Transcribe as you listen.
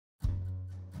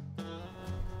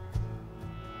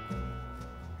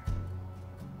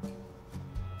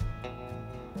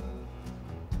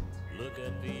Look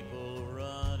at people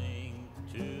running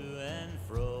to and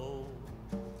fro.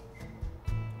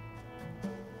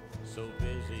 So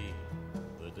busy,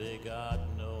 but they got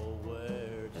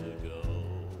nowhere to go.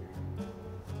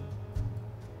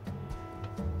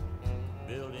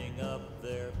 Building up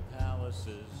their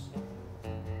palaces,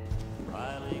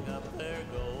 piling up their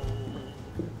gold,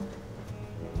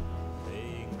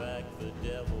 paying back the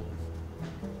devil.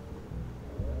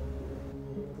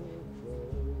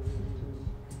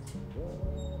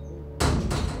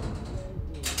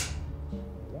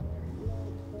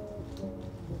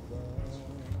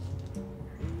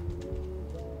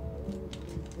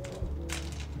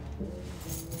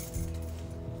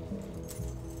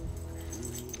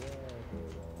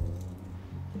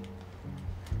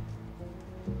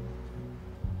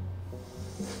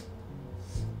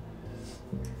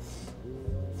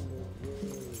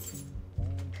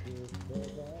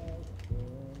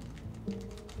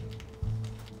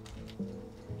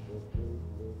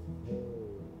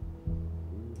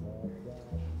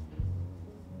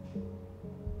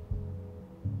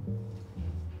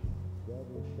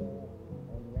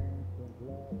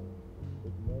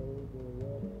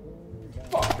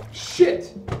 Fuck!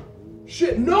 Shit!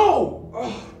 Shit, no!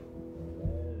 Ugh.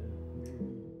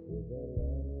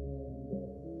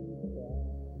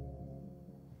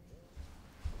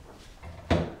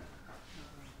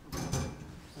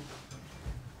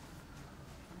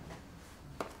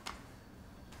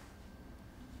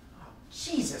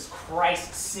 Jesus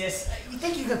Christ, sis. You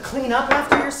think you could clean up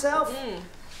after yourself?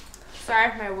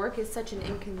 Sorry if my work is such an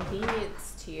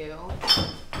inconvenience to you.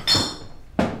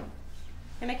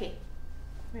 Hey, Mickey.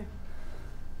 Come here.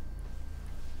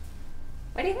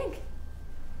 What do you think?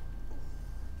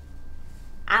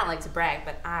 I don't like to brag,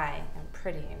 but I am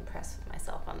pretty impressed with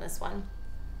myself on this one.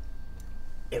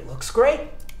 It looks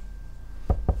great.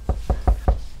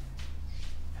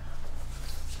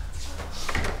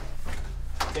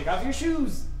 Take off your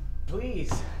shoes,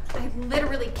 please. I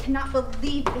literally cannot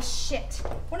believe this shit.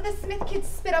 One of the Smith kids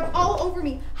spit up all over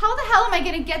me. How the hell am I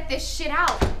gonna get this shit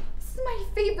out? This is my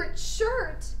favorite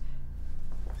shirt.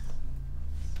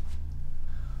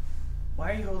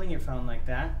 Why are you holding your phone like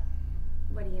that?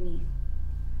 What do you mean?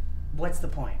 What's the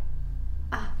point?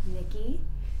 Nikki,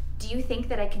 do you think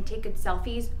that I can take good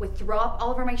selfies with throw up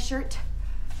all over my shirt?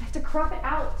 I have to crop it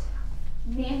out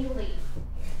manually.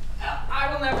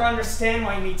 I will never understand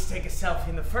why you need to take a selfie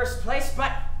in the first place,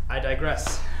 but I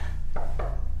digress.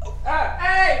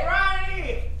 Hey,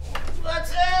 Ronnie!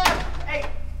 What's up? Hey,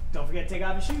 don't forget to take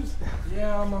off your shoes.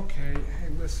 Yeah, I'm okay. Hey,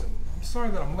 listen, I'm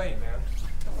sorry that I'm late, man.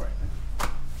 Don't worry,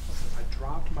 man. Listen, I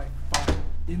dropped my phone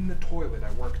in the toilet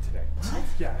at work today. What?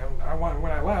 Yeah,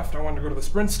 when I left, I wanted to go to the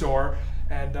Sprint store,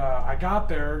 and I got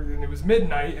there, and it was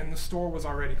midnight, and the store was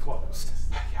already closed.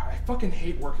 Yeah, I fucking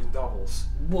hate working doubles.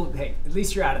 Well, hey, at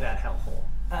least you're out of that hellhole.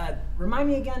 Remind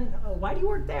me again, why do you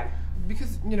work there?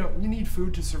 Because, you know, you need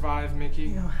food to survive,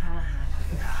 Mickey.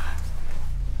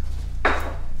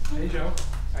 Hey, Joe.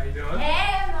 How you doing?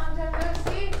 Hey, long time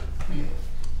no see.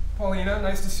 Paulina,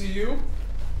 nice to see you.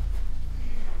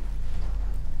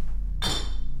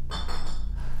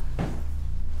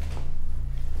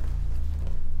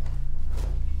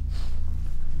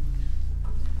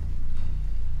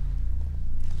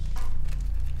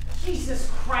 Jesus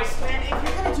Christ, man, if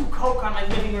you're gonna do coke on my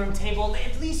living room table,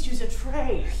 at least use a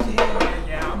tray.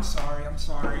 Yeah, I'm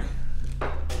sorry.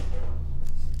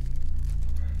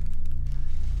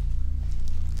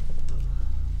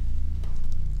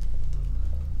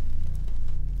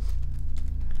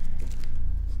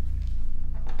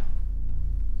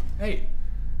 Hey,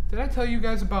 did I tell you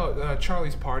guys about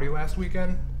Charlie's party last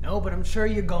weekend? No, but I'm sure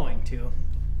you're going to.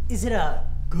 Is it a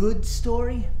good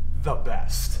story? The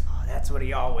best. Oh, that's what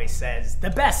he always says. The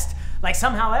best. Like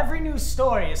somehow every news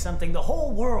story is something the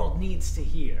whole world needs to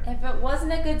hear. If it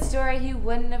wasn't a good story, he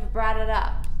wouldn't have brought it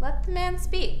up. Let the man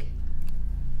speak.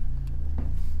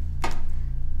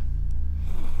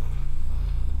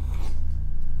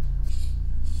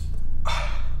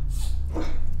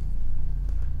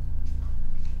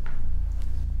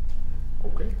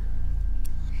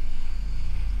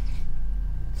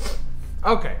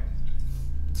 Okay,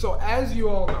 so as you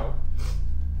all know,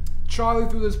 Charlie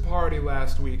threw this party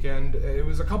last weekend. It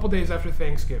was a couple days after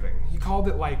Thanksgiving. He called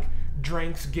it like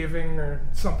Dranksgiving or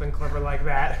something clever like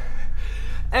that.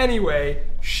 Anyway,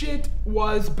 shit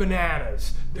was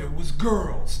bananas. There was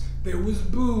girls, there was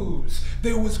booze,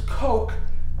 there was coke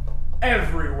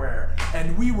everywhere,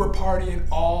 and we were partying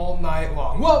all night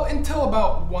long. Well, until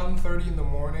about 1:30 in the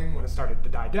morning when it started to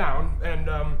die down, and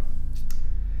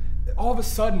all of a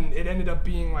sudden it ended up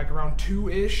being like around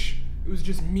 2-ish. It was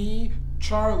just me,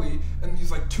 Charlie and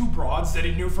these like two broads that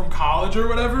he knew from college or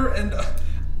whatever, and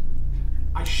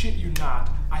I shit you not,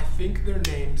 I think their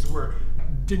names were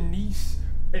Denise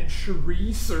and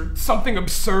Charisse or something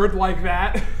absurd like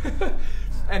that.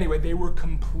 Anyway, they were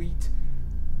complete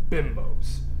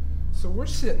bimbos. So we're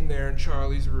sitting there in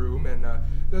Charlie's room, and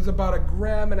there's about 1.5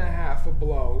 grams of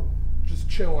blow just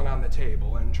chilling on the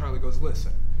table, and Charlie goes,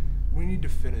 listen, we need to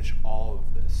finish all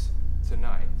of this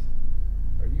tonight.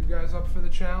 Are you guys up for the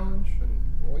challenge? And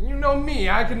well, you know me,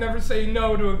 I can never say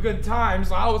no to a good time,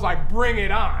 so I was like, bring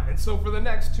it on. And so for the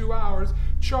next 2 hours,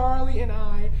 Charlie and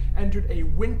I entered a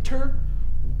winter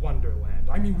wonderland.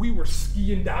 I mean, we were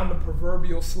skiing down the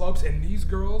proverbial slopes, and these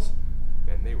girls,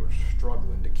 man, they were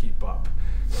struggling to keep up.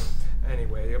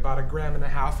 Anyway, about 1.5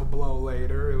 grams of blow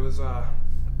later, it was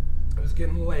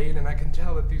getting late, and I can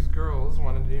tell that these girls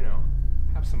wanted to,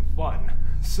 have some fun.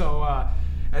 So,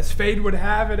 as fate would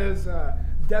have it, as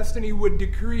destiny would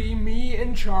decree, me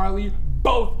and Charlie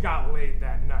both got laid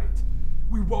that night.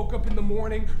 We woke up in the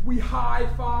morning, we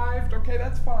high-fived, okay,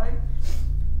 that's fine.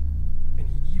 And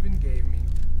he even gave me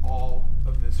all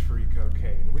of this free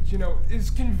cocaine, which, is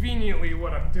conveniently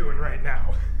what I'm doing right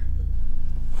now.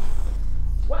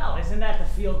 Well, isn't that the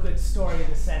feel-good story of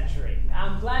the century?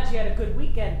 I'm glad you had a good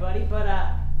weekend, buddy, but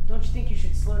don't you think you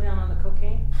should slow down on the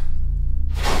cocaine?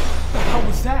 What the hell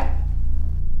was that?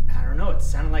 I don't know, it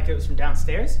sounded like it was from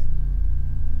downstairs.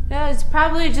 No, it's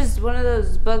probably just one of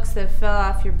those books that fell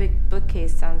off your big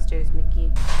bookcase downstairs, Mickey.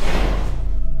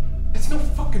 It's no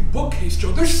fucking bookcase,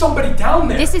 Joe. There's somebody down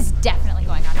there. This is definitely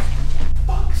going on Snapchat.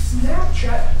 Fuck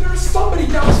Snapchat. There's somebody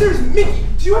downstairs. Mickey,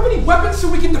 do you have any weapons so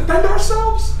we can defend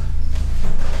ourselves?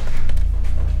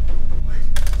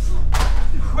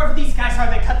 Whoever these guys are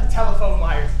that cut the telephone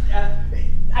wires,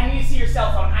 I need to see your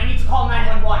cell phone. I need to call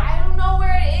 911. I don't know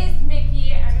where it is,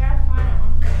 Mickey. I gotta find it.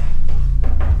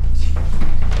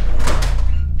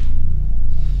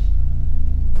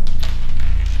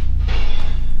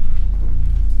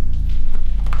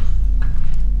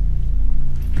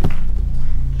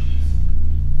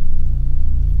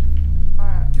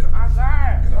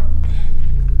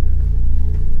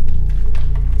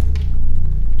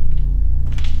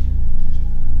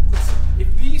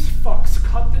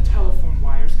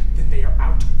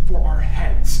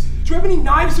 Do you have any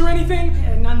knives or anything?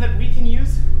 Yeah, none that we can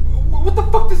use. What the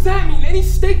fuck does that mean? Any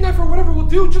steak knife or whatever will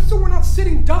do, just so we're not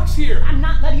sitting ducks here. I'm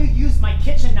not letting you use my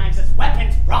kitchen knives as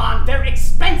weapons, Ron. They're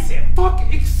expensive.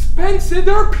 Fuck expensive?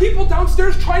 There are people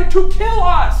downstairs trying to kill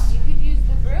us. You could use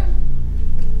the broom.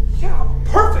 Yeah,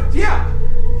 perfect, yeah.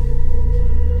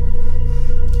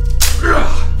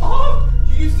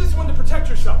 You use this one to protect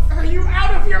yourself. Are you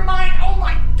out of your mind? Oh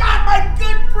my god, my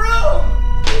good broom!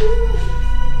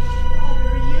 What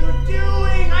are you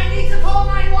doing? I need to call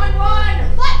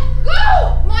 911! Let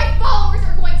go! My followers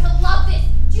are going to love this.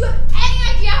 Do you have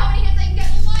any idea how many hits I can get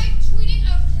live tweeting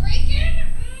a break-in?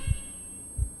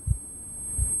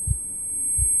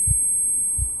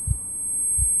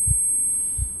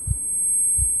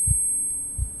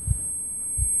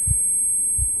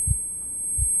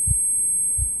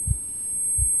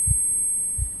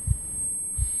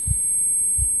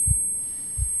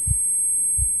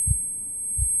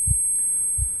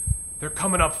 They're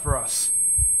coming up for us.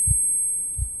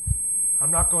 I'm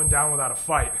not going down without a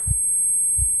fight.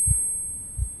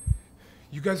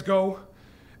 You guys go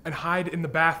and hide in the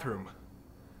bathroom.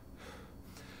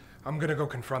 I'm gonna go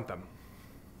confront them.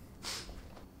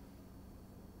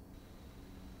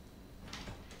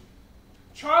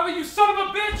 Charlie, you son of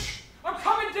a bitch! I'm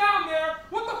coming down there!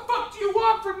 What the fuck do you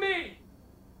want from me?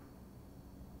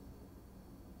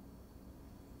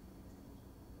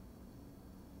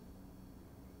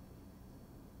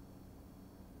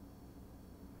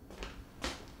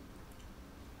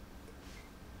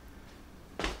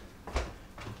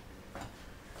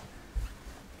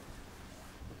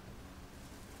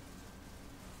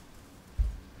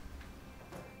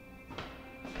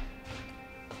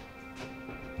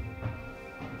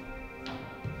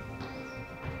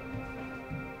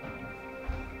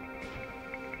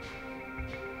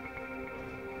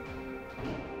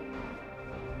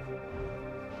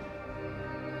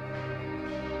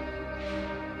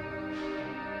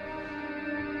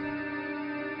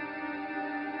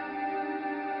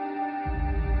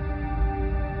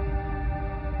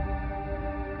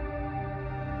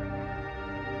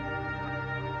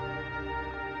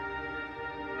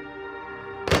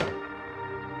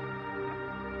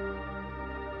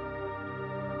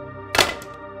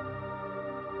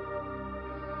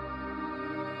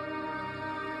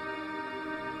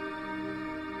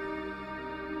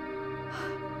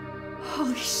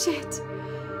 Holy shit.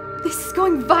 This is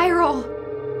going viral.